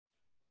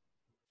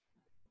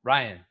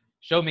Ryan,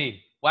 show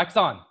me. Wax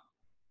on.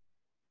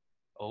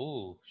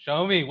 Oh,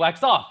 show me.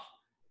 Wax off.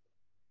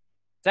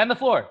 Sand the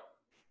floor.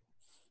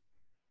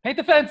 Paint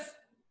the fence.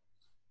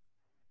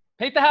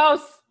 Paint the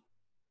house.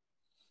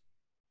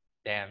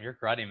 Damn, you're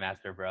karate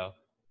master, bro.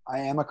 I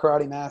am a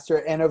karate master.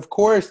 And of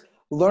course,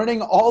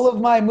 learning all of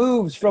my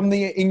moves from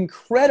the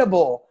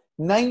incredible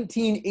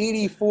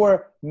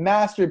 1984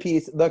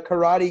 masterpiece, The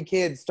Karate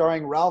Kid,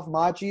 starring Ralph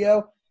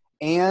Macchio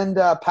and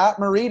Pat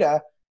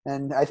Morita.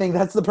 And I think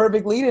that's the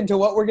perfect lead into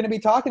what we're going to be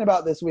talking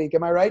about this week.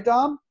 Am I right,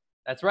 Dom?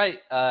 That's right.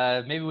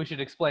 Maybe we should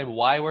explain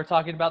why we're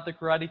talking about The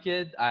Karate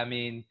Kid. I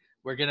mean,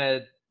 we're going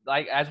to,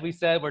 like, as we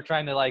said, we're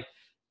trying to, like,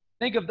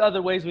 think of the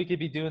other ways we could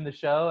be doing the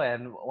show.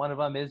 And one of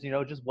them is,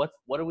 just what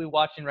are we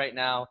watching right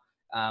now?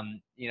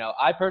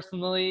 I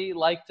personally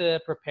like to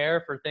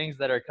prepare for things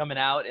that are coming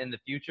out in the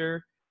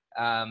future.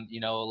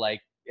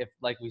 Like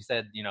we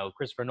said,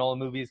 Christopher Nolan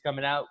movies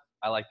coming out.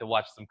 I like to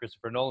watch some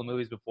Christopher Nolan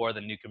movies before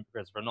the new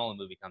Christopher Nolan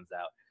movie comes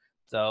out.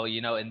 So,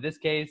 in this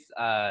case,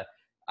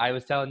 I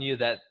was telling you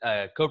that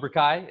Cobra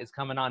Kai is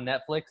coming on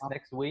Netflix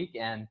next week.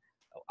 And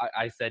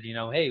I said,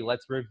 hey,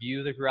 let's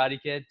review The Karate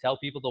Kid. Tell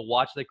people to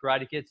watch The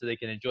Karate Kid so they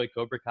can enjoy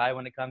Cobra Kai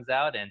when it comes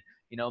out. And,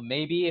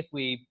 maybe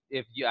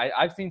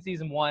I've seen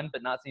season 1,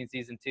 but not seen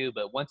season 2.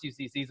 But once you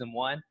see season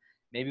 1,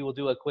 maybe we'll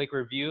do a quick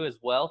review as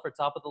well for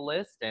top of the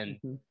list. And,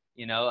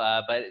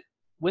 but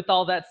with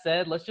all that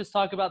said, let's just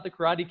talk about The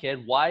Karate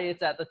Kid, why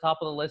it's at the top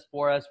of the list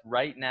for us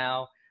right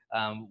now.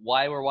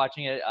 Why we're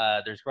watching it.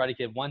 There's Karate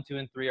Kid 1, 2,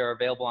 and 3 are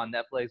available on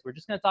Netflix. We're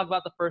just going to talk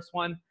about the first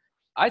one.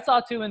 I saw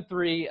 2 and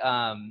 3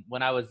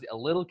 when I was a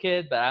little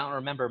kid, but I don't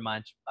remember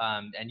much.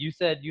 And you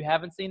said you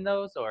haven't seen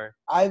those, or?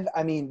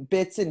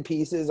 Bits and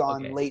pieces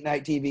on late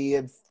night TV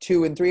of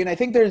 2 and 3. And I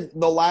think there's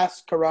the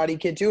last Karate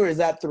Kid 2, or is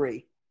that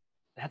 3?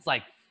 That's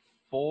like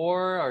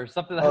 4 or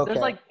something. Okay.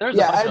 There's a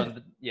bunch of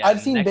them. Yeah,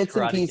 I've seen bits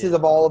and pieces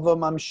of all of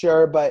them, I'm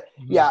sure. But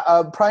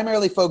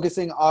primarily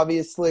focusing,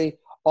 obviously,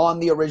 on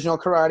the original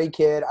Karate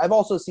Kid. I've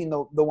also seen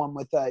the one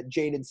with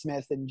Jaden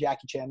Smith and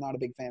Jackie Chan. Not a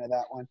big fan of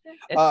that one.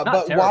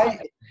 But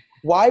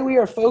why we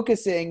are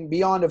focusing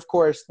beyond, of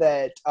course,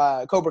 that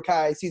Cobra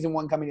Kai season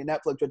 1 coming to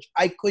Netflix, which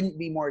I couldn't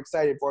be more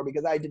excited for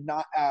because I did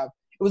not have.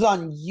 It was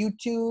on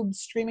YouTube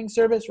streaming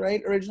service,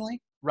 right?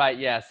 Originally. Right.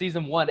 Yeah.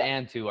 Season 1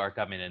 and 2 are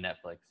coming to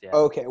Netflix. Yeah.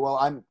 Okay.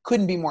 Well,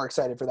 couldn't be more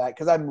excited for that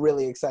because I'm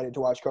really excied to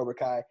watch Cobra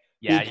Kai.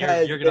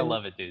 Yeah, you're gonna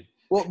love it, dude.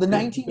 Well, the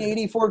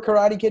 1984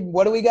 Karate Kid.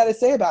 What do we got to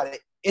say about it?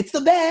 It's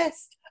the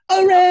best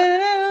around.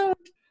 No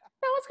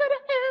one's gonna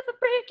ever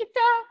break it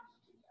down.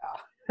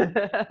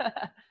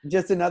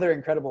 Just another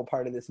incredible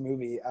part of this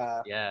movie.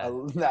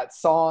 That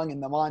song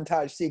and the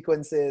montage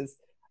sequences.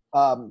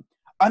 But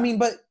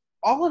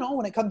all in all,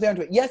 when it comes down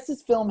to it, yes,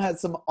 this film has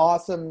some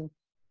awesome,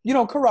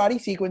 karate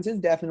sequences,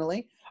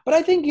 definitely. But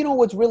I think,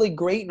 what's really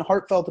great and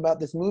heartfelt about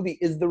this movie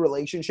is the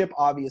relationship,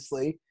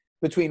 obviously,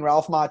 between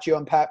Ralph Macchio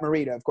and Pat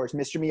Morita. Of course,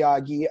 Mr.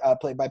 Miyagi,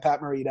 played by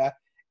Pat Morita,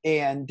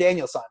 and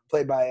Daniel-san,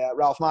 played by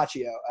Ralph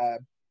Macchio.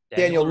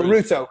 Daniel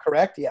LaRusso,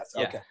 correct? Yes.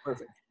 Yeah. Okay,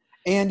 perfect.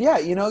 And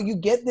you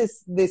get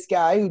this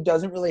guy who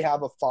doesn't really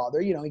have a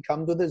father. He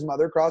comes with his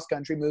mother cross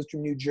country, moves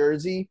from New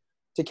Jersey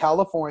to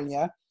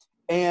California.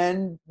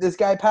 And this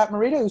guy, Pat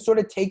Morita, who sort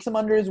of takes him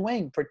under his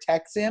wing,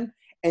 protects him,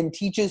 and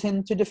teaches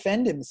him to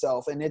defend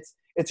himself. And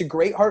it's a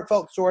great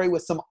heartfelt story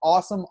with some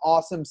awesome,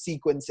 awesome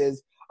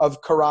sequences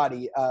of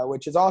karate,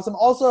 which is awesome.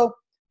 Also,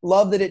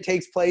 love that it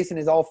takes place and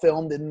is all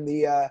filmed in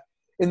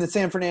the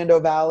San Fernando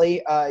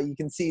Valley. You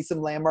can see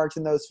some landmarks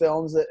in those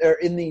films, or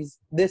in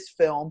this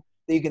film,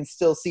 that you can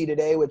still see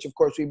today, which of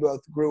course we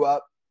both grew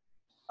up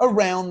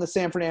around the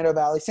San Fernando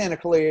Valley, Santa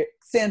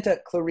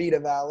Clarita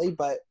Valley,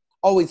 but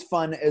always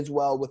fun as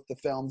well with the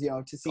films,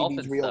 to see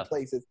these real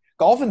places.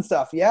 Golf and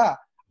stuff, yeah.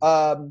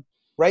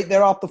 Right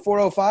there off the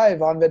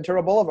 405 on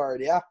Ventura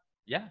Boulevard, yeah.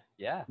 Yeah,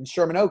 yeah. In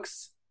Sherman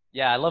Oaks.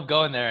 Yeah, I love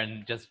going there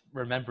and just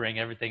remembering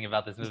everything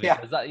about this movie. Yeah.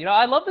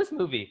 I love this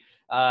movie.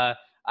 I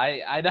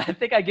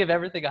think I give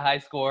everything a high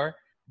score,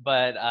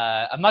 but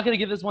I'm not going to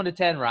give this one a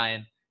 10,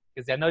 Ryan,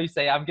 because I know you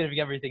say I'm giving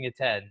everything a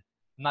 10. I'm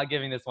not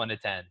giving this one a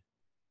 10.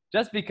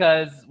 Just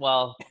because,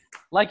 well,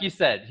 like you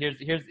said, here's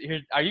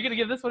are you going to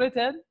give this one a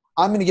 10?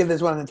 I'm going to give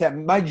this one a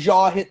 10. My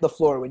jaw hit the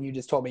floor when you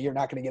just told me you're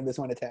not going to give this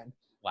one a 10.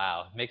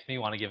 Wow. Makes me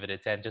want to give it a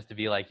 10 just to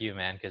be like you,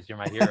 man, because you're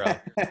my hero.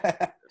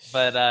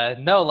 But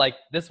no, like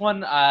this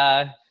one,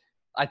 I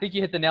think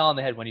you hit the nail on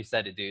the head when you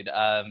said it, dude.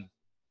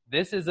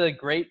 This is a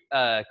great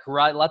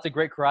karate, lots of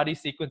great karate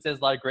sequences,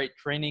 a lot of great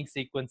training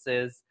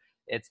sequences.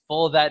 It's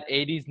full of that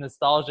 80s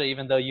nostalgia,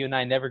 even though you and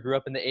I never grew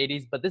up in the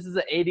 80s. But this is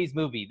an 80s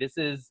movie. This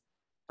is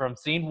from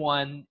scene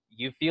one.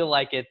 You feel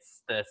like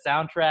it's the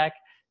soundtrack.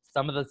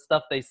 Some of the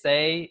stuff they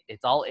say,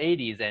 it's all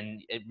 80s,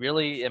 and it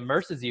really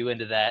immerses you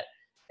into that.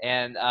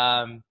 And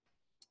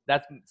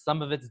that's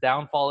some of its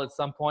downfall at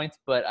some points.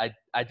 But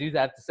I do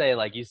have to say,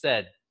 like you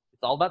said,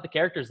 it's all about the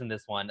characters in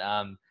this one.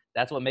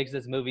 That's what makes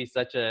this movie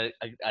such a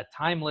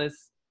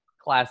timeless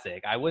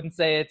classic. I wouldn't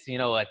say it's,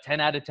 a 10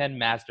 out of 10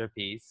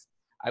 masterpiece.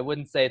 I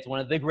wouldn't say it's one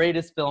of the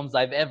greatest films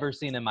I've ever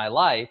seen in my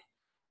life,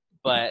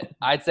 but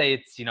I'd say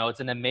it's, it's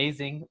an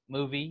amazing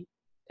movie.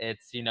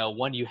 It's,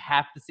 one you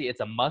have to see. It's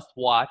a must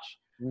watch.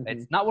 Mm-hmm.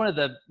 It's not one of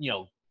the,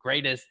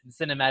 greatest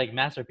cinematic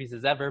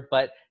masterpieces ever,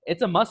 but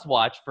it's a must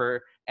watch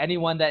for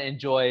anyone that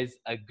enjoys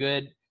a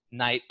good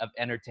night of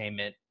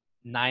entertainment.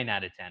 9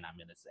 out of 10, I'm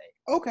going to say.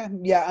 Okay.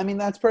 Yeah. I mean,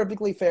 that's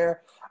perfectly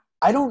fair.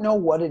 I don't know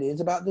what it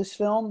is about this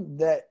film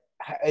that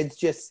it's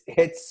just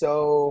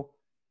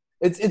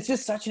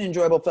such an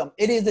enjoyable film.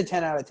 It is a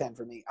 10 out of 10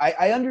 for me.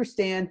 I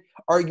understand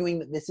arguing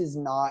that this is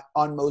not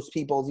on most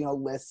people's,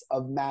 lists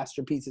of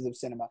masterpieces of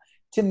cinema.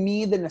 To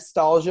me, the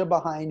nostalgia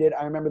behind it,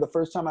 I remember the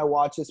first time I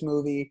watched this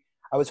movie,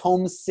 I was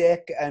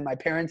homesick and my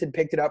parents had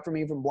picked it up for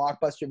me from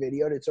Blockbuster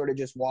Video to sort of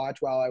just watch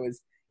while I was,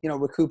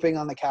 recouping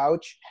on the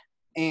couch.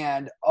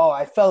 And,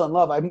 I fell in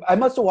love. I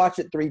must have watched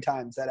it 3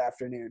 times that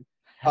afternoon.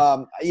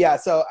 Yeah,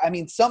 so, I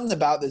mean, something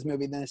about this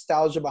movie, the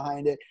nostalgia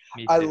behind it.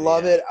 Too, I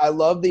love it. I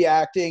love the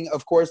acting.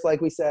 Of course,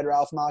 like we said,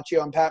 Ralph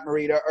Macchio and Pat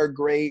Morita are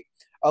great.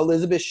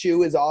 Elizabeth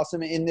Shue is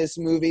awesome in this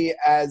movie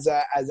as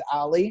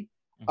Allie.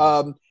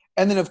 Mm-hmm.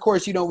 And then, of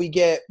course, we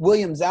get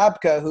William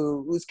Zabka,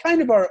 who's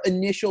kind of our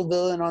initial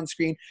villain on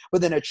screen,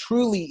 but then a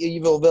truly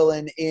evil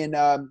villain in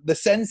the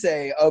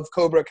sensei of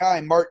Cobra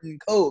Kai, Martin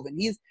Kove. And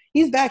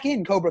he's back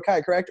in Cobra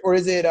Kai, correct? Or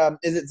is it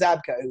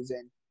Zabka who's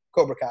in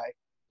Cobra Kai?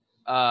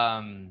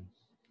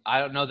 I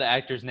don't know the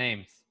actors'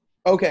 names.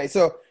 Okay,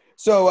 so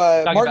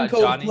Martin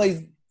Kove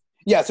plays.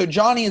 Yeah, so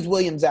Johnny is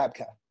William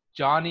Zabka.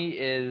 Johnny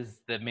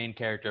is the main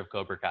character of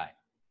Cobra Kai.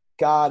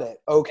 Got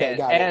it. Okay,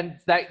 got it. And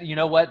that, you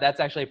know what? That's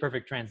actually a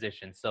perfect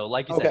transition. So,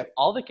 like you said,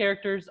 all the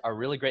characters are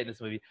really great in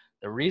this movie.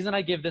 The reason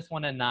I give this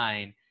one a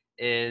 9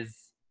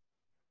 is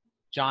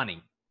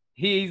Johnny.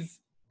 He's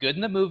good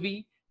in the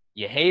movie.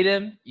 You hate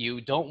him.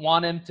 You don't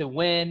want him to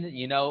win,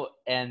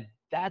 and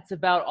that's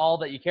about all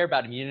that you care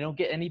about him. You don't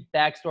get any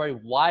backstory.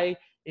 Why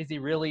is he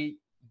really,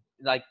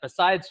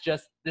 besides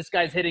just this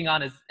guy's hitting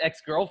on his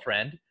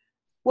ex-girlfriend?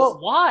 Well,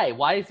 why?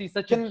 Why is he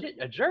such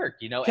a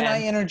jerk? Can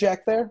I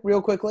interject there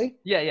real quickly?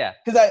 Yeah.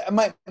 Because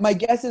my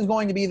guess is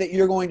going to be that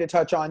you're going to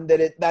touch on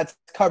that's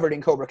covered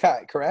in Cobra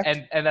Kai, correct?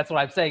 And that's what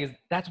I'm saying is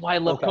that's why I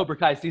love Cobra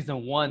Kai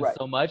season 1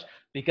 so much,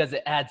 because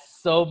it adds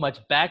so much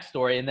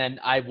backstory. And then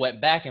I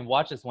went back and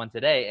watched this one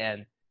today,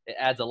 and it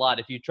adds a lot.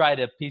 If you try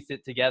to piece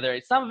it together,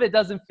 some of it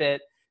doesn't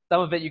fit. Some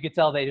of it you could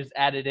tell they just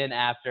added in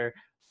after.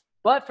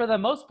 But for the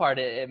most part,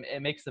 it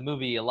makes the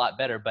movie a lot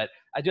better. But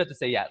I do have to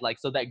say,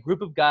 so that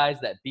group of guys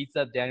that beats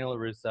up Daniel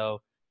LaRusso,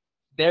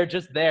 they're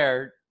just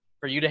there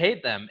for you to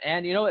hate them.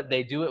 And you know what?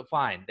 They do it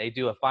fine. They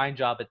do a fine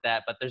job at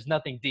that, but there's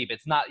nothing deep.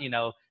 It's not,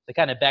 the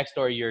kind of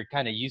backstory you're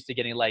kind of used to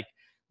getting,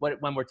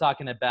 when we're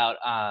talking about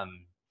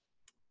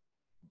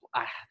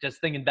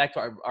just thinking back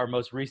to our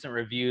most recent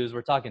reviews,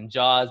 we're talking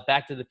Jaws,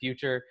 Back to the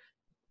Future.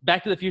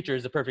 Back to the Future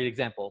is a perfect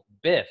example.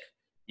 Biff,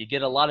 you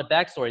get a lot of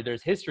backstory.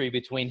 There's history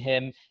between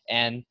him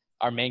and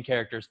our main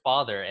character's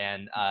father,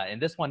 and in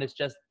this one it's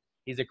just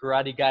he's a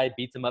karate guy,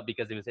 beats him up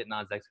because he was hitting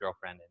on his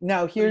ex-girlfriend.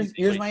 Now here's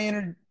my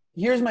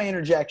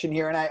interjection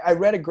here, and I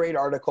read a great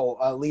article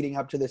leading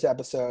up to this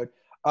episode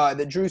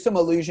that drew some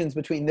allusions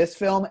between this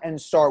film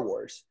and Star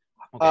Wars.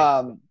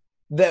 Okay.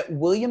 That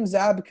William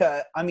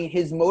Zabka, I mean,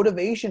 his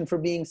motivation for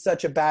being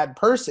such a bad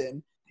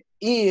person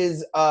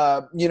is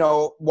why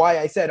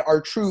I said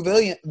our true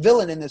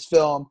villain in this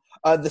film,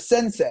 the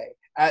sensei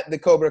at the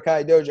Cobra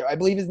Kai dojo. I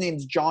believe his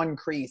name's John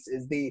Kreese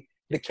is the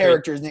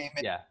character's name,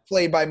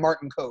 played by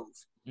Martin Kove.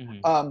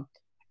 Mm-hmm.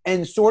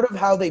 And sort of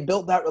how they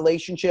built that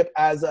relationship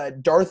as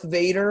Darth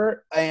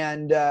Vader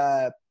and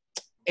not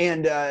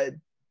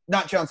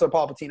Chancellor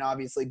Palpatine,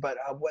 obviously, but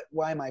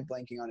why am I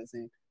blanking on his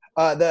name?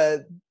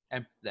 The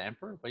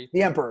Emperor?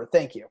 The Emperor,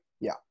 thank you.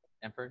 Yeah.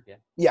 Emperor, yeah.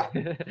 Yeah.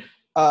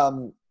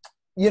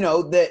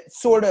 That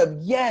sort of,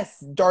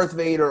 yes, Darth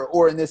Vader,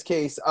 or in this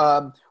case,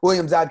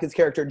 William Zabka's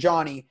character,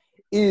 Johnny,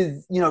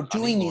 is,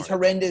 doing these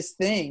horrendous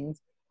things,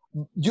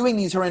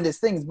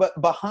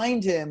 but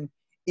behind him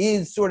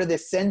is sort of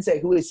this sensei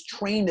who has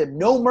trained him,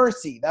 no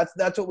mercy.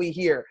 That's what we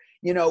hear,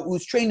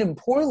 who's trained him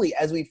poorly,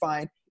 as we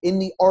find in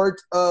the art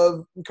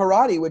of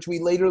karate, which we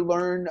later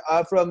learn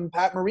from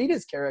Pat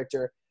Morita's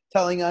character,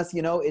 telling us,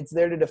 it's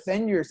there to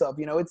defend yourself.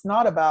 It's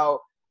not about,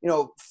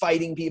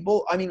 fighting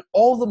people. I mean,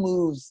 all the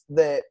moves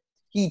that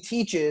he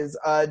teaches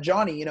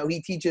Johnny,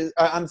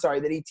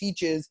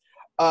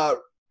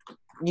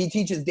 he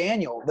teaches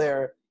Daniel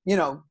there,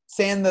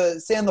 sand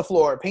the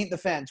floor, paint the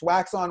fence,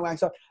 wax on,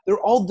 wax off. They're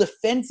all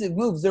defensive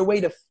moves. They're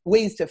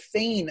ways to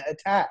feign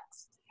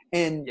attacks.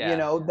 And,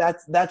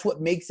 that's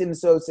what makes him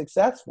so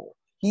successful.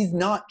 He's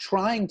not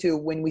trying to,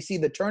 when we see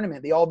the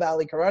tournament, the All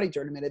Valley Karate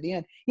tournament at the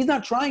end, he's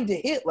not trying to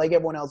hit like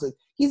everyone else is.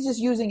 He's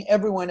just using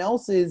everyone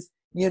else's,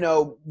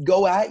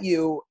 go at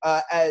you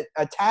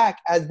attack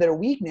as their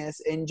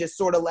weakness, and just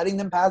sort of letting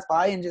them pass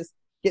by and just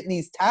getting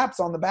these taps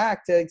on the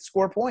back to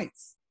score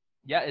points.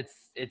 Yeah,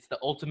 it's the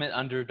ultimate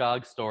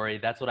underdog story.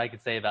 That's what I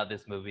could say about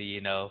this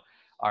movie.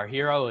 Our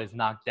hero is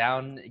knocked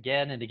down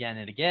again and again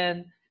and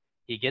again.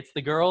 He gets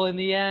the girl in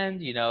the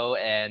end,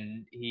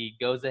 and he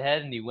goes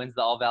ahead and he wins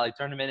the All Valley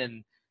tournament.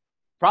 And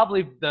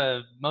probably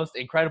the most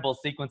incredible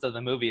sequence of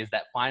the movie is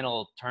that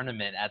final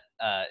tournament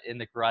in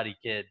the Karate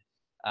Kid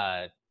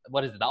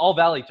what is it, the All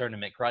Valley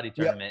tournament, karate Yep.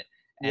 tournament.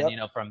 And, you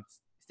know, from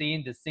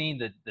scene to scene,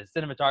 the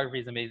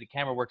cinematography is amazing.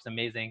 Camera work's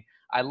amazing.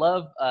 I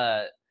love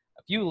a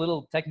few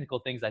little technical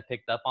things I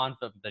picked up on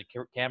from the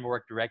camera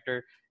work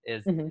director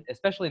is,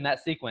 especially in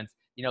that sequence,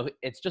 you know,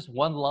 it's just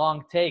one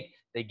long take.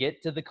 They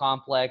get to the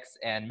complex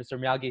and Mr.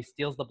 Miyagi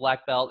steals the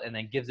black belt and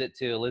then gives it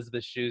to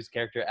Elizabeth Shue's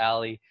character,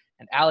 Allie.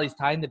 And Allie's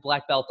tying the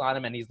black belt on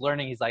him and he's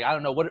learning. He's like, I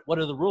don't know, what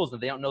are the rules?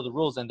 And they don't know the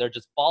rules. And they're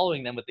just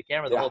following them with the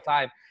camera the whole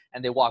time.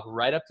 And they walk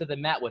right up to the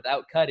mat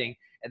without cutting.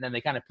 And then they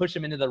kind of push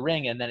him into the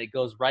ring. And then it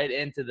goes right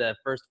into the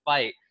first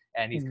fight.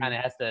 And he's kind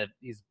of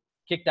he's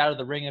kicked out of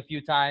the ring a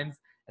few times.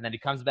 And then he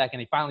comes back and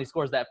he finally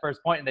scores that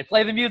first point. And they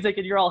play the music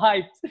and you're all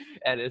hyped.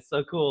 And it's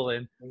so cool.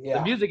 And the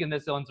music in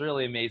this one's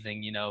really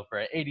amazing, you know, for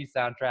an 80s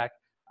soundtrack.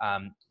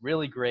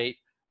 Really great.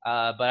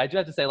 But I do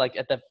have to say, like,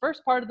 at the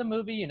first part of the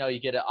movie, you know, you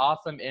get an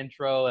awesome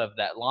intro of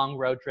that long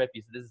road trip.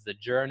 You see this is a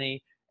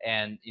journey,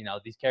 and, you know,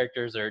 these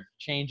characters are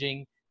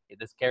changing.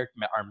 This character,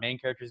 our main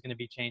character, is going to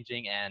be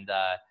changing. And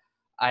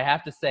I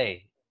have to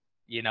say,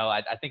 you know,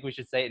 I think we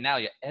should say it now.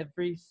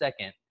 Every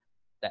second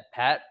that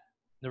Pat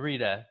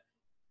Morita,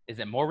 is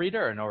it Morita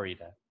or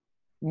Norita?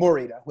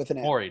 Morita with an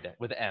M. Morita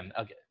with an M.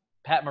 Okay.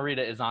 Pat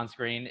Morita is on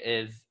screen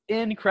is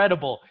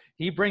incredible.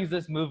 He brings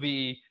this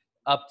movie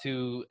up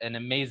to an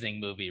amazing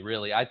movie,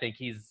 really. I think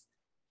he's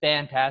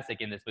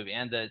fantastic in this movie.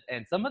 And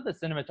some of the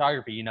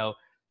cinematography, you know,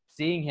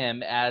 seeing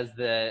him as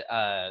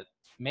the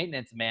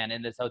maintenance man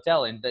in this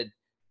hotel and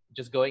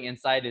just going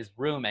inside his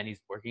room and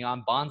he's working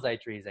on bonsai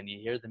trees and you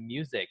hear the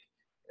music,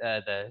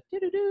 the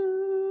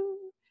doo-doo-doo,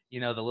 you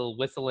know, the little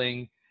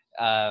whistling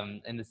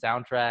in the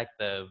soundtrack,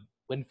 the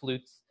wind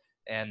flutes,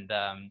 and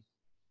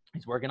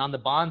he's working on the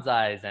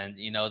bonsais and,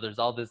 you know, there's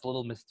all this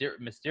little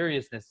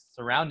mysteriousness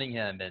surrounding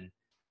him, and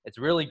it's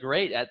really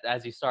great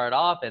as you start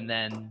off. And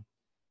then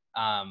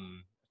a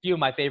few of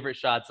my favorite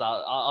shots,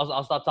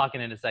 I'll stop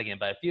talking in a second,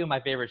 but a few of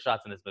my favorite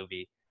shots in this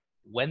movie,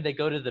 when they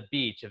go to the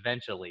beach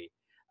eventually,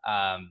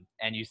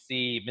 and you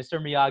see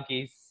Mr.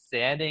 Miyagi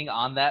standing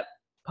on that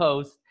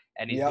post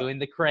and he's doing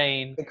the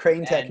crane. The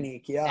crane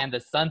technique, And the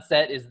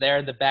sunset is there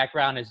in the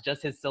background. It's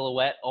just his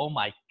silhouette. Oh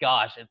my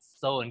gosh, it's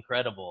so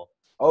incredible.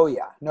 Oh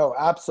yeah, no,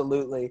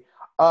 absolutely.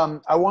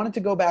 I wanted to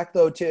go back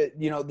though to,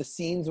 you know, the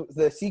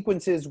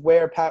sequences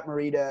where Pat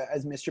Morita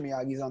as Mr.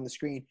 Miyagi is on the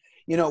screen.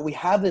 You know, we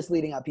have this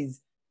leading up.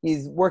 He's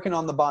working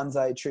on the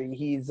bonsai tree.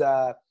 He's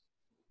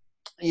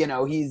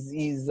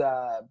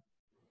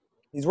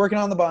working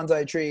on the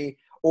bonsai tree,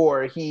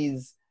 or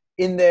he's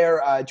in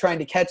there trying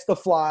to catch the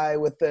fly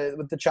with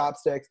the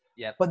chopsticks.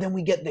 Yep. But then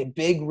we get the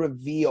big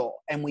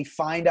reveal and we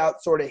find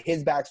out sort of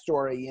his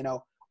backstory, you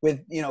know, with,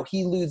 you know,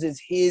 he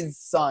loses his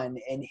son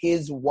and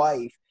his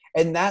wife.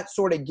 And that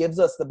sort of gives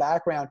us the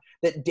background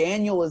that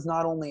Daniel is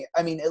not only,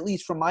 I mean, at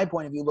least from my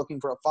point of view,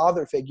 looking for a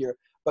father figure,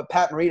 but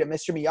Pat Morita,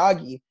 Mr.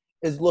 Miyagi,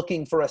 is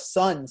looking for a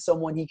son,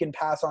 someone he can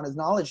pass on his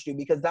knowledge to,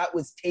 because that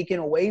was taken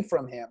away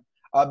from him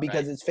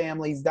because his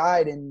family's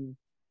died. And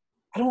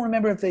I don't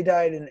remember if they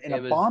died in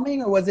a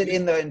bombing, or was it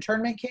in the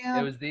internment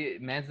camp? It was the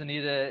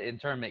Manzanita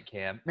internment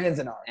camp.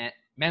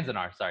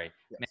 Manzanar, sorry.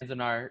 Yes.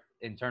 Manzanar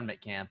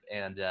internment camp.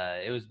 And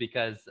it was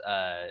because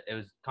it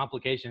was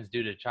complications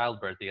due to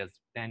childbirth, because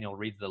Daniel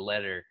reads the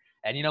letter.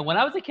 And, you know, when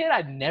I was a kid,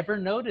 I'd never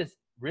noticed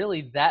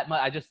really that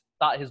much. I just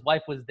thought his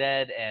wife was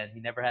dead and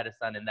he never had a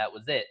son and that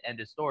was it. End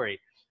of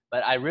story.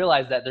 But I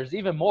realized that there's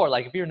even more.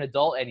 Like, if you're an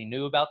adult and you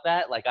knew about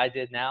that, like I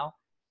did now,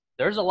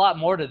 there's a lot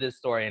more to this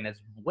story, and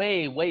it's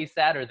way, way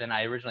sadder than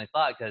I originally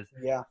thought. Because,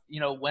 you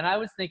know, when I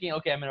was thinking,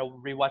 okay, I'm going to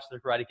rewatch The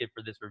Karate Kid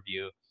for this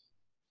review,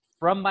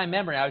 from my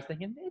memory, I was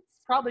thinking it's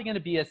probably going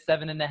to be a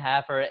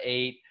 7.5 or an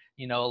 8.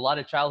 You know, a lot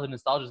of childhood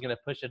nostalgia is going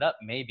to push it up,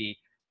 maybe.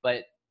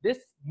 But this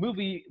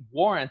movie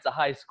warrants a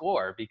high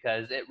score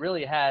because it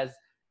really has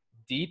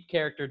deep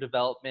character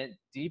development,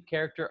 deep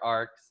character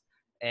arcs,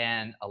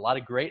 and a lot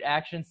of great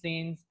action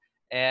scenes.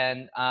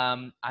 And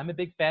I'm a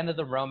big fan of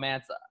the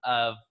romance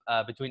of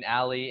between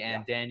Allie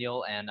and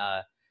Daniel. And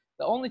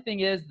the only thing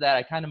is that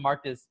I kind of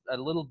marked this a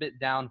little bit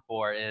down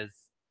for is,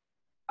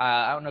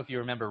 I don't know if you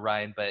remember,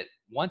 Ryan, but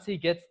once he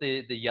gets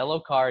the yellow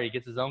car, he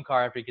gets his own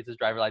car after he gets his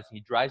driver's license,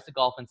 he drives to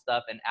golf and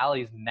stuff, and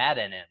Allie's mad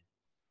at him.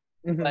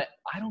 Mm-hmm. But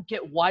I don't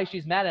get why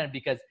she's mad at him,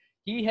 because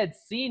he had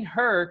seen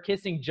her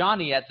kissing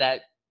Johnny at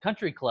that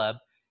country club,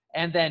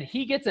 and then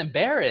he gets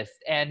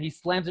embarrassed, and he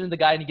slams into the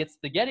guy, and he gets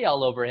spaghetti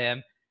all over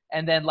him.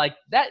 And then, like,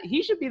 that,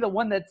 he should be the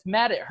one that's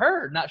mad at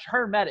her, not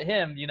her mad at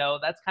him. You know,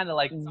 that's kind of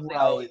like something that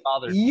always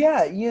bothers me.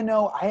 Yeah, you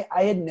know,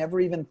 I had never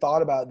even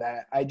thought about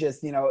that. I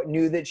just, you know,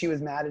 knew that she was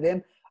mad at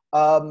him.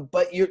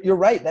 But you're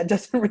right. That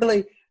doesn't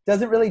really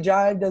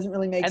jive, doesn't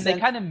really make sense. And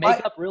they kind of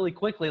make up really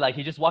quickly. Like,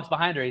 he just walks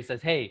behind her. He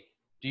says, "Hey,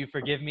 do you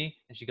forgive me?"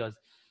 And she goes,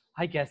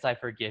 "I guess I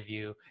forgive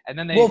you." And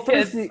then they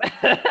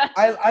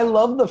I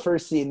love the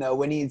first scene though,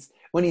 when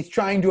he's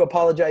trying to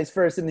apologize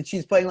first, and then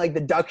she's playing like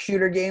the duck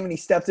shooter game, and he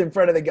steps in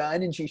front of the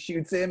gun and she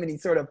shoots him and he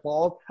sort of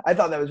falls. I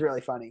thought that was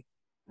really funny.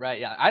 Right,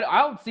 yeah. I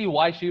don't see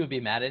why she would be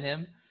mad at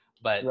him,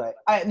 but right.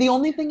 The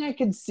only thing I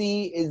could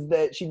see is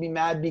that she'd be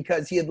mad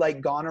because he had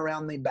like gone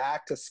around the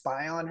back to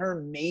spy on her,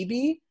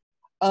 maybe.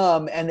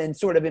 and then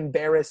sort of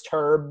embarrassed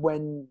Herb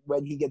when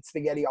he gets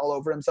spaghetti all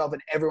over himself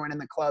and everyone in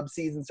the club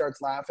sees and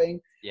starts laughing.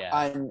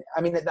 Yeah. And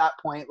I mean, at that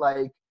point,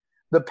 like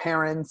her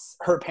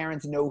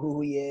parents know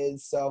who he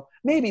is. So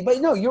maybe, but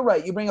no, you're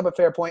right. You bring up a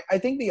fair point. I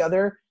think the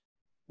other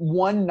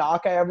one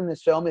knock I have in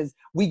this film is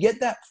we get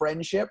that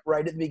friendship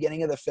right at the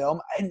beginning of the film,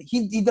 and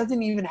he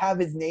doesn't even have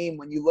his name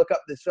when you look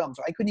up this film,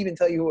 so I couldn't even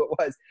tell you who it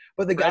was.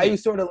 But the guy who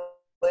sort of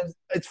lives,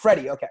 it's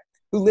Freddie, okay,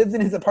 who lives in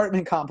his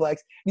apartment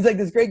complex. He's like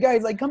this great guy.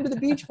 He's like, come to the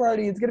beach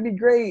party. It's gonna be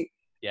great.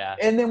 Yeah.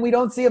 And then we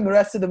don't see him the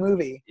rest of the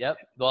movie. Yep.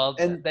 Well,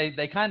 and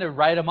they kind of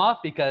write him off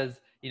because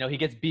he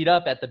gets beat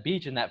up at the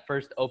beach in that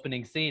first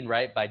opening scene,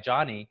 right, by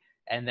Johnny.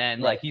 And then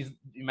like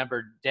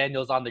remember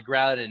Daniel's on the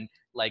ground and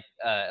like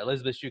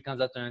Elizabeth Shue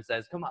comes up to him and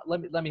says, "Come on,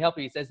 let me help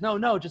you." He says,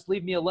 "No, just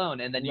leave me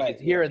alone." And then you can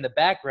hear in the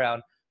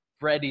background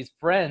Freddie's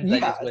friends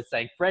that he's with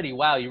saying, "Freddie,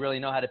 wow, you really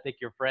know how to pick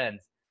your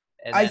friends."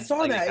 And I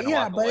saw that,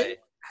 but away.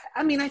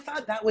 I mean, I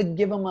thought that would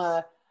give him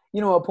a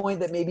point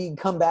that maybe he'd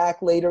come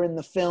back later in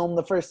the film.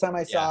 The first time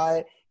I saw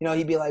it,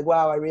 he'd be like,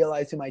 "Wow, I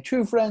realized who my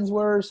true friends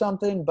were," or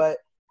something. But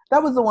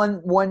that was the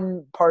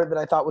one part that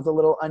I thought was a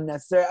little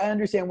unnecessary. I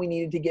understand we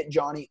needed to get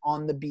Johnny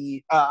on the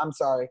beach.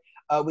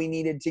 We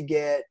needed to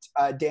get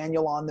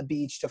Daniel on the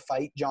beach to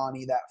fight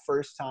Johnny that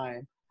first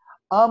time.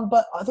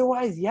 But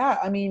otherwise,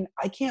 I mean,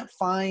 I can't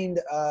find,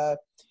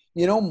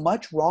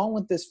 much wrong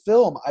with this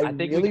film. I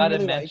think we got to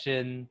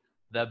mention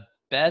the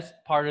best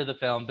part of the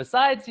film,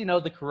 besides, the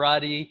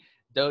karate,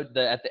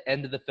 at the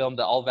end of the film,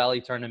 the All Valley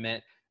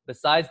tournament,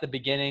 besides the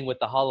beginning with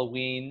the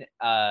Halloween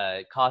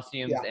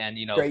costumes and,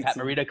 Pat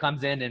Morita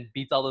comes in and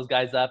beats all those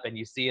guys up and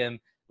you see him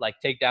like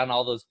take down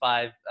all those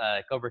 5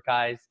 Cobra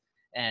Kais.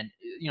 And,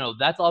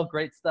 that's all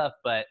great stuff.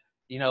 But,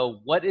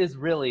 what is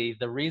really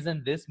the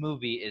reason this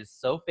movie is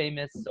so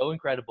famous, so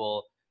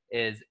incredible,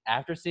 is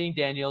after seeing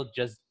Daniel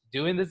just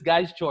doing this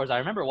guy's chores. I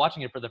remember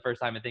watching it for the first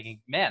time and thinking,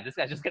 man, this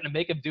guy's just going to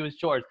make him do his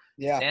chores.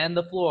 Yeah. Sand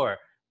the floor,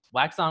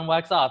 wax on,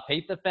 wax off,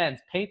 paint the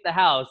fence, paint the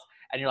house.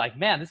 And you're like,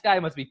 man, this guy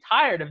must be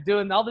tired of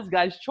doing all this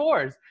guy's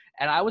chores.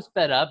 And I was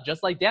fed up,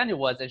 just like Daniel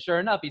was. And sure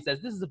enough, he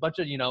says, this is a bunch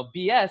of,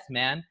 BS,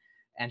 man.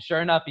 And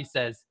sure enough, he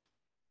says,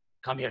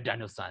 come here,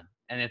 Daniel's son.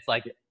 And it's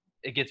like,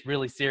 it gets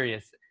really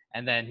serious.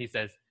 And then he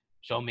says,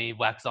 show me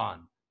wax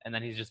on. And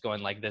then he's just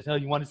going like this. Oh,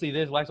 you want to see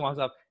this? Wax on, wax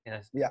off. He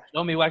says,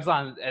 show me wax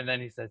on. And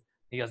then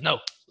he goes, no,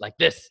 like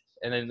this.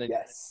 And then they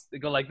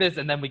go like this.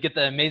 And then we get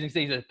the amazing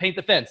scene. He says, paint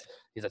the fence.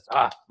 He says,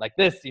 like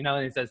this, and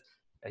he says,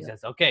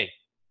 okay,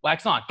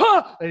 wax on.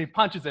 And he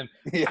punches him.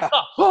 Yeah.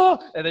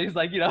 And then he's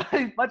like,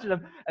 he's punching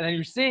him. And then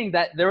you're seeing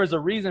that there was a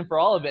reason for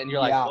all of it. And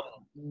you're like,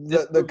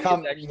 this movie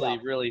is actually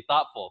really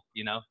thoughtful,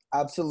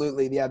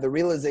 Absolutely. Yeah. The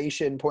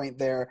realization point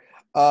there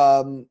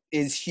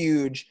is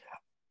huge.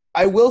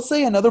 I will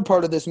say another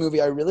part of this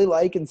movie I really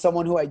like, and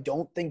someone who I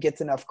don't think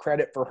gets enough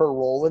credit for her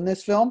role in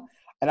this film,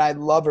 and I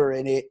love her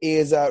in it,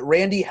 is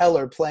Randy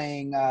Heller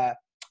playing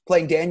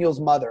Daniel's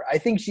mother. I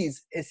think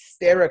she's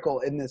hysterical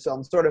in this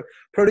film. Sort of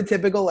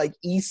prototypical, like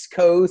East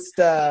Coast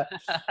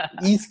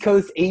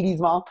 80s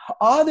mom.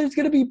 Oh, there's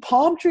going to be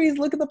palm trees.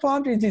 Look at the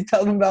palm trees. He's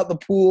telling him about the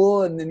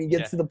pool, and then he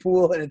gets to the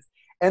pool, and it's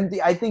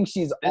empty. I think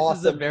she's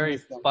awesome. This is a very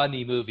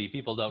funny movie.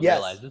 People don't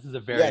realize this is a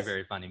very,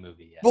 very funny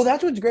movie. Yeah. Well,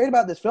 that's what's great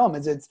about this film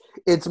is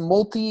it's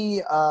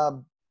multi.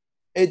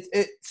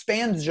 It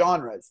spans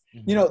genres.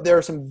 Mm-hmm. There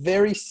are some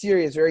very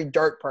serious, very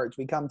dark parts.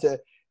 We come to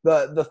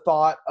the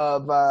thought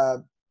of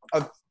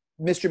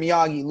Mr.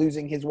 Miyagi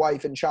losing his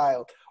wife and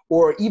child,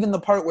 or even the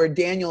part where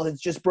Daniel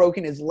has just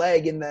broken his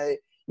leg in the,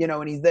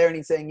 and he's there and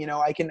he's saying,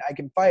 I can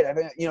fight.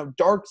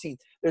 Dark scenes.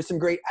 There's some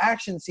great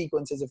action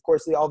sequences. Of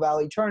course, the All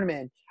Valley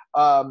tournament.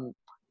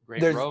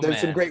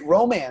 There's some great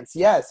romance.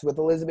 Yes. With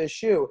Elizabeth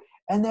Shue.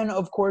 And then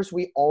of course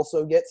we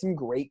also get some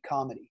great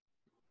comedy.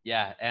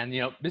 Yeah, and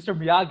Mr.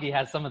 Miyagi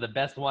has some of the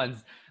best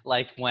ones,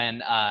 like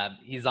when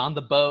he's on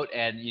the boat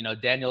and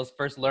Daniel's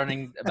first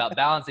learning about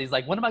balance. He's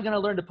like, "When am I going to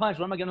learn to punch?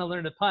 When am I going to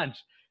learn to punch?"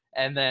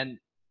 And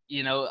then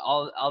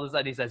all of a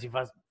sudden he says, "You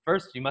must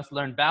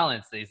learn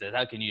balance." And he says,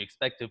 "How can you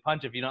expect to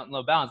punch if you don't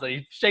know balance?" So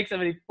he shakes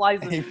him and he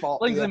flies him,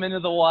 flings him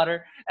into the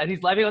water, and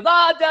he's laughing. He goes,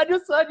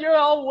 Daniel, son, you're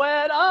all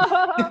wet.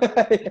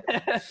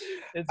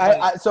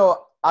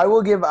 So I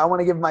want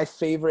to give my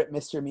favorite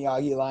Mr.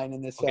 Miyagi line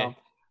in this film.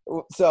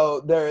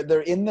 So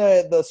they're in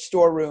the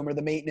storeroom or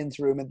the maintenance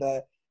room at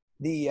the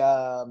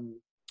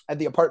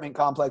apartment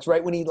complex,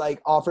 right when he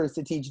like offers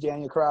to teach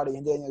Daniel karate,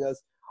 and Daniel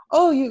goes,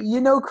 "Oh, you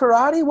know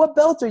karate? What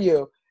belt are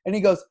you?" And he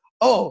goes,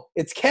 "Oh,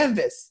 it's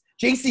canvas,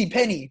 J.C.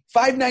 Penney,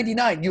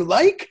 $5.99. You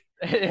like?"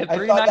 I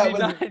thought that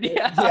was I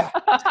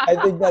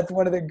think that's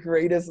one of the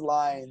greatest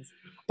lines.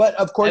 But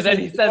of course, and then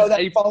he says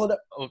he followed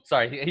up. Oh,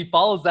 sorry, he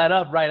follows that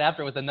up right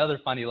after with another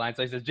funny line.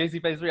 So he says,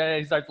 "J.C. Penney's $3.99."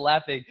 He starts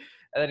laughing.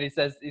 And then he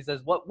says,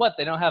 what?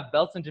 They don't have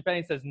belts in Japan?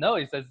 He says, no.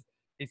 He says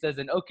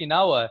in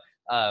Okinawa,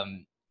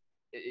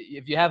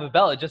 if you have a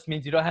belt, it just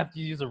means you don't have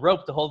to use a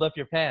rope to hold up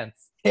your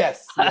pants.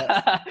 Yes.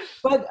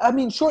 But I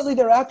mean, shortly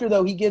thereafter,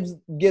 though, he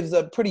gives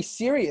a pretty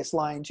serious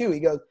line too. He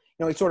goes,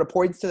 he sort of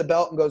points to the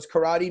belt and goes,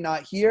 "Karate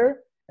not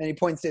here," and he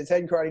points to his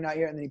head, "Karate not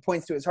here," and then he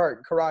points to his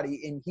heart, "Karate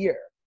in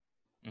here."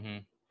 Mm-hmm.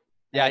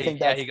 Yeah,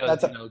 he goes,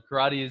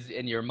 karate is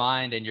in your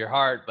mind and your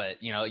heart,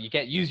 but, you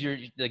can't use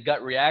the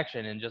gut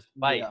reaction and just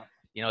fight.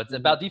 Yeah. It's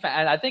about defense.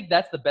 And I think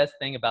that's the best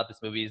thing about this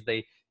movie is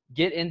they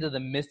get into the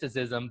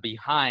mysticism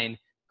behind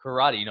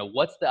karate.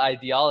 What's the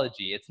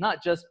ideology? It's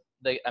not just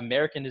the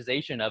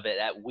Americanization of it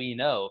that we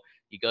know.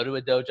 You go to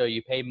a dojo,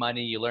 you pay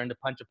money, you learn to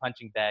punch a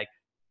punching bag.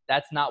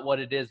 That's not what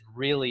it is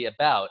really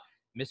about.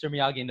 Mr.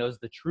 Miyagi knows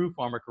the true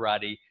form of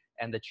karate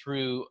and the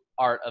true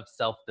art of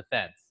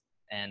self-defense.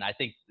 And I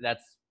think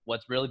that's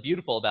what's really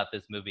beautiful about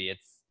this movie.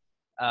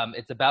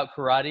 It's about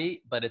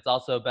karate, but it's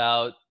also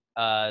about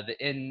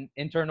the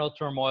internal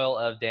turmoil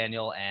of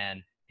Daniel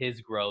and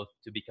his growth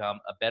to become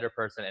a better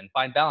person and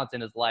find balance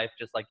in his life,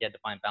 just like he had to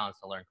find balance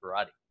to learn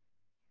karate.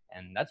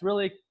 And that's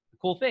really a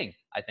cool thing.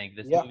 I think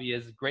this movie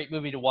is a great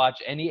movie to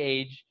watch any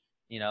age.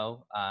 You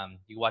can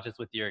watch this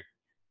with your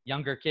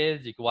younger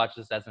kids. You can watch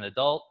this as an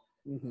adult.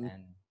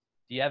 And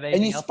do you have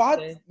anything else to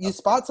say? You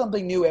spot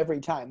something new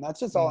every time. That's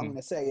just all I'm going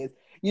to say is,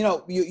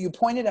 you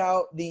pointed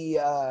out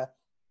the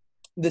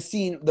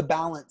scene, the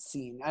balance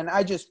scene. And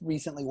I just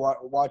recently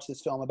watched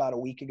this film about a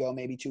week ago,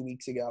 maybe 2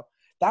 weeks ago.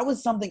 That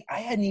was something I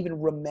hadn't even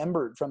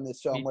remembered from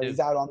this film where he's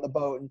out on the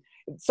boat, and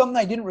it's something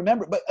I didn't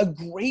remember, but a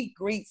great,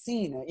 great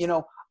scene.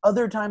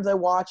 Other times I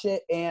watch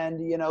it and,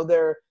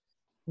 they're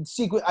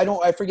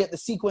I forget the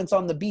sequence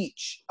on the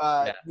beach.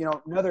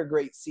 Another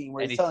great scene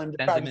where he's telling him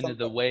to practice into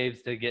the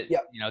waves to get,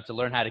 to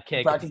learn how to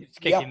kick. He's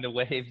kicking the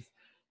waves.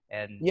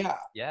 And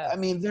I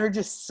mean, there are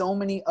just so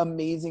many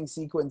amazing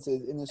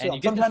sequences in this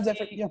film. Sometimes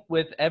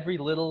with every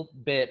little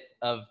bit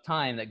of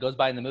time that goes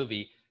by in the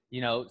movie,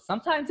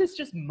 sometimes it's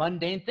just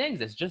mundane things.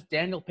 It's just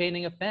Daniel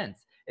painting a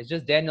fence. It's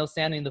just Daniel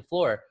sanding the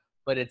floor,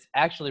 but it's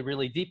actually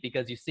really deep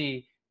because you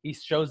see he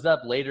shows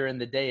up later in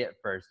the day at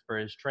first for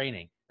his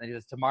training. And he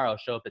says, tomorrow,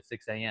 show up at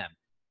 6 a.m.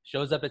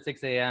 Shows up at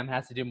 6 a.m.,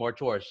 has to do more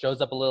chores.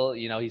 Shows up a little,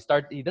 he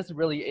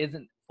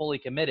isn't fully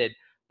committed.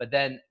 But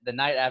then the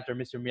night after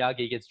Mr.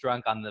 Miyagi gets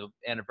drunk on the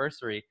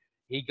anniversary,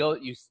 they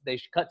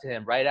cut to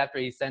him right after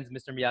he sends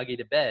Mr. Miyagi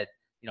to bed.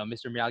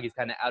 Mr. Miyagi's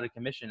kind of out of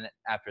commission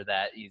after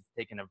that. He's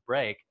taking a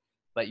break.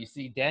 But you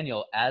see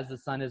Daniel, as the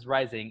sun is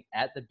rising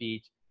at the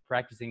beach,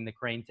 practicing the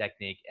crane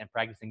technique and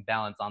practicing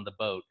balance on the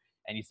boat.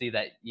 And you see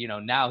that,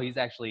 now he's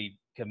actually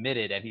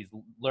committed and he's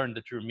learned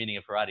the true meaning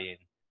of karate. And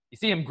you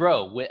see him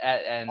grow.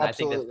 And I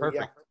think that's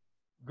perfect. Yeah.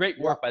 Great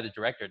work by the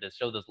director to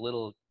show those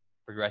little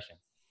progressions.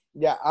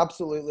 Yeah,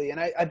 absolutely. And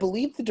I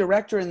believe the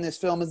director in this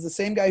film is the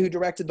same guy who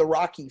directed the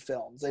Rocky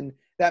films. And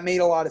that made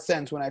a lot of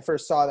sense when I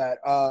first saw that.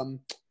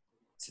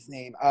 What's his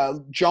name?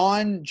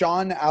 John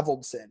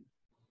Avildsen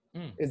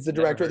is the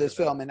director of this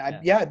film. And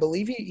I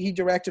believe he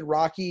directed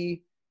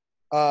Rocky.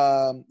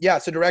 So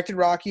directed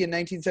Rocky in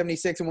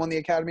 1976 and won the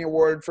Academy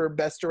Award for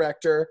Best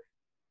Director.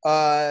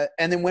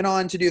 And then went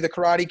on to do The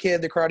Karate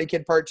Kid, The Karate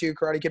Kid Part 2,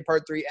 Karate Kid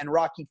Part 3, and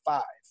Rocky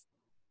 5.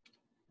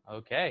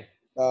 Okay.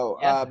 So,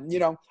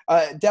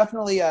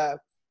 definitely a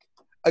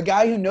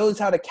guy who knows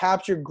how to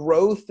capture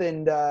growth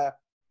and,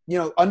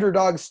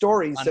 underdog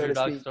stories, so to speak.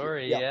 Underdog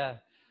story, yeah.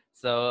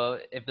 So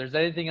if there's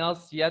anything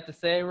else you have to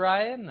say,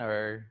 Ryan,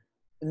 or?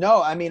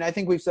 No, I mean, I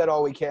think we've said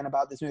all we can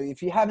about this movie.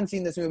 If you haven't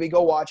seen this movie,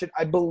 go watch it.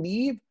 I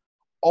believe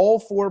all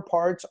 4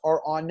 parts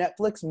are on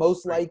Netflix,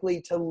 most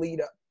likely to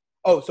lead up.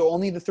 Oh, so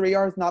only the 3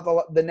 are, not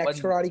the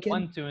next Karate Kid?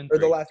 1, 2, and 3. Or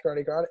the last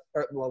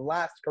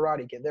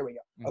Karate Kid. There we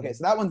go. Okay,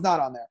 so that one's not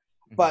on there.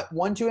 But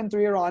 1, 2, and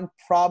 3 are on,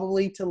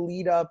 probably to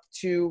lead up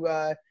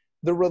to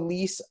the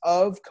release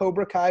of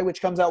Cobra Kai,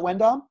 which comes out when,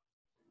 Dom?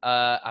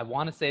 I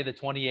want to say the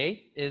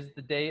 28th is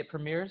the day it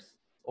premieres,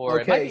 or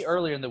it might be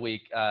earlier in the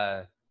week.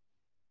 That'll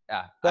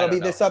be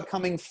this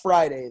upcoming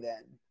Friday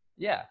then.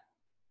 Yeah.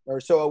 Or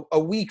so a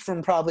week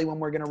from probably when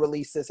we're going to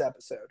release this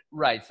episode.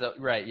 Right. So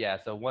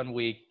 1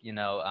 week,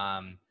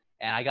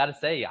 and I got to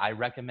say, I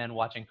recommend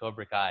watching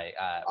Cobra Kai.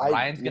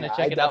 Ryan's going to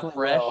check it out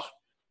fresh.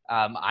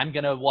 I'm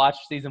going to watch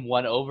season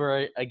 1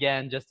 over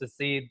again just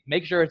to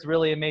make sure it's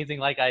really amazing.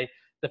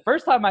 The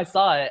first time I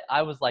saw it,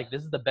 I was like,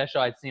 this is the best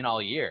show I'd seen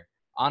all year,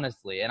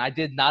 honestly. And I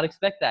did not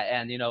expect that.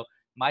 And,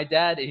 my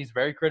dad, he's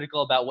very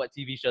critical about what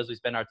TV shows we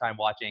spend our time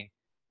watching.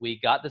 We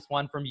got this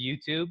one from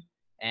YouTube,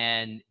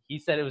 and he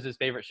said it was his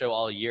favorite show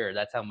all year.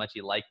 That's how much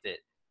he liked it.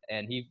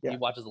 And he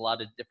watches a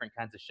lot of different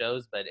kinds of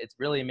shows, but it's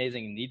really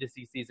amazing. You need to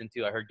see season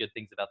 2. I heard good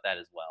things about that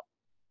as well.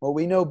 Well,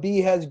 we know B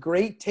has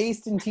great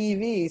taste in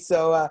TV,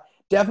 so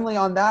definitely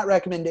on that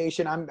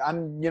recommendation, I'm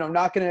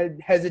not going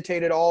to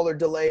hesitate at all or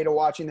delay to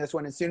watching this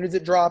one as soon as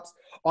it drops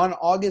on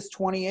August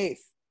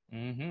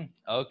 28th.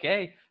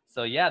 Okay,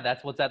 so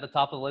that's what's at the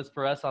top of the list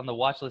for us on the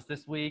watch list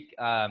this week.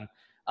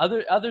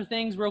 Other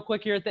things real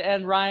quick here at the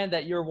end, Ryan,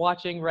 that you're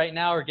watching right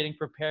now or getting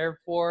prepared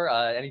for?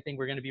 Anything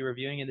we're going to be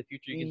reviewing in the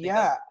future you can think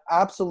of?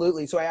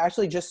 Absolutely. So I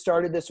actually just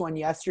started this one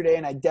yesterday,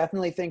 and I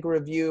definitely think a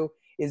review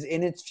is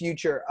in its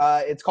future.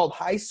 It's called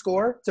High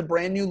Score. It's a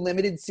brand new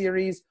limited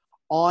series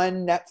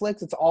on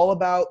Netflix. It's all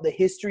about the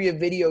history of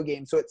video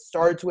games. So it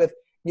starts with,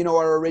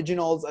 our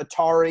originals,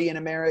 Atari in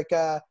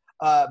America,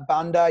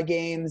 Bandai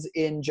Games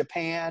in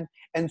Japan,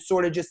 and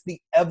sort of just the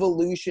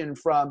evolution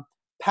from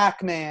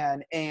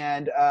Pac-Man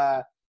and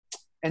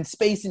and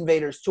Space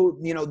Invaders, to,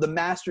 you know, the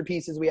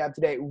masterpieces we have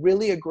today.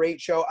 Really a great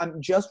show.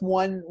 I'm just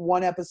one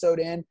episode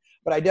in,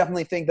 but I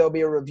definitely think there'll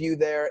be a review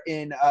there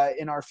in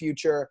our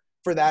future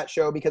for that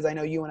show, because I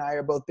know you and I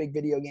are both big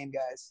video game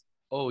guys.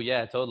 Oh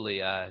yeah, totally.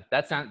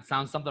 That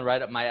sounds something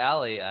right up my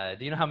alley.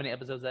 Do you know how many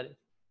episodes that is?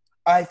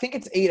 I think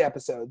it's 8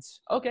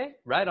 episodes. Okay,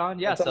 right on.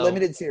 Yeah, it's a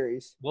limited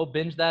series. We'll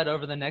binge that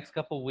over the next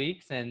couple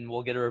weeks, and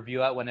we'll get a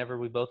review out whenever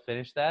we both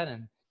finish that.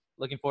 And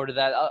looking forward to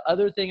that.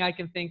 Other thing I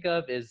can think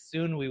of is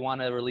soon we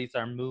want to release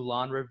our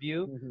Mulan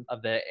review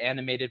of the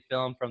animated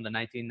film from the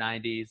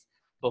 1990s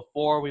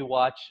before we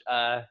watch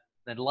the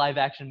live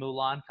action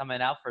Mulan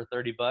coming out for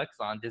 $30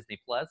 on Disney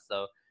Plus.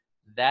 So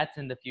that's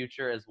in the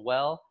future as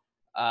well.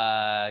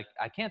 I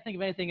can't think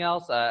of anything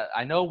else.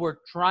 I know we're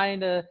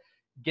trying to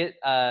get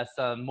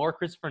some more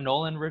Christopher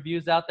Nolan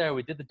reviews out there.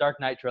 We did the Dark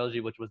Knight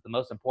trilogy, which was the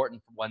most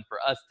important one for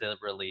us to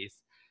release.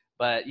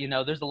 But, you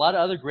know, there's a lot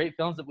of other great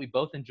films that we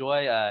both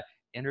enjoy.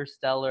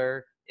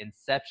 Interstellar,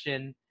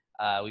 Inception.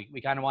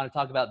 We kind of want to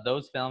talk about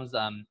those films.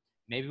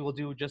 Maybe we'll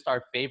do just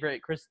our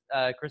favorite Chris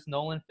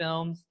Nolan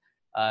films.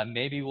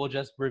 Maybe we'll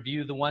just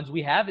review the ones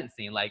we haven't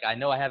seen. Like, I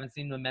know I haven't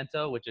seen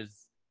Memento, which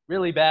is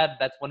really bad.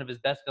 That's one of his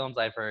best films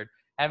I've heard.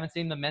 Haven't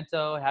seen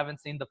Memento, haven't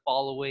seen The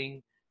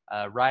Following.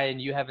 Ryan,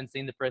 you haven't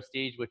seen The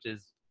Prestige, which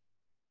is,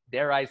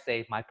 dare I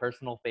say, my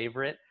personal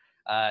favorite.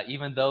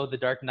 Even though The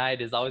Dark Knight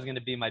is always going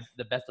to be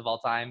the best of all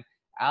time,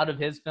 out of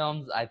his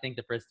films, I think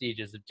The Prestige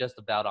is just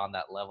about on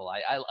that level.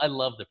 I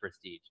love The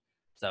Prestige.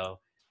 So,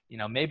 you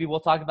know, maybe we'll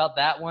talk about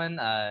that one.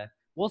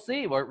 We'll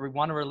see. We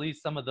want to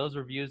release some of those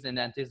reviews in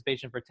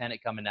anticipation for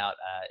Tenet coming out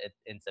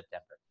in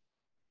September.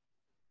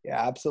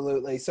 Yeah,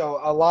 absolutely. So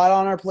a lot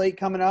on our plate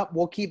coming up.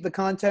 We'll keep the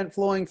content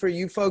flowing for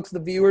you folks, the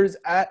viewers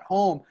at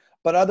home.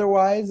 But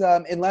otherwise,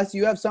 unless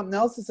you have something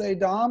else to say,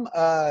 Dom,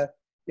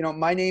 you know,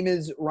 my name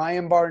is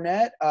Ryan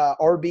Barnett,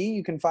 RB.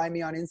 You can find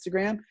me on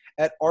Instagram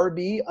at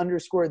RB_the_SID.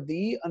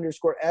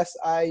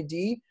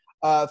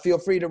 Feel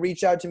free to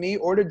reach out to me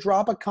or to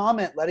drop a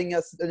comment letting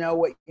us know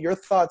what your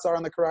thoughts are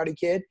on The Karate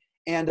Kid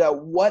and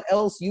what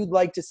else you'd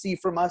like to see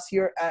from us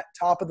here at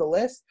Top of the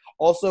List.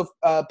 Also,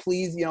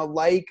 please, you know,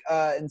 like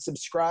and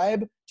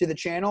subscribe to the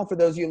channel. For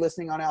those of you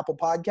listening on Apple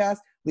Podcasts,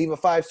 leave a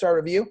 5-star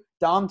review.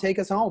 Dom, take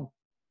us home.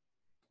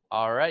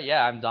 All right.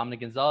 Yeah, I'm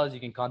Dominic Gonzalez. You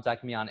can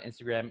contact me on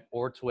Instagram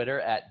or Twitter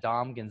at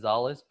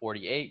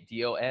DomGonzales48,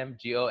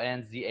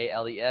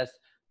 DOMGONZALES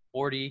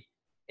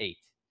 48.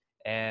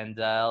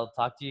 And I'll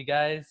talk to you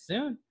guys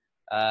soon.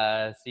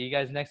 See you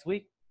guys next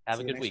week. Have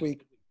a good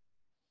week.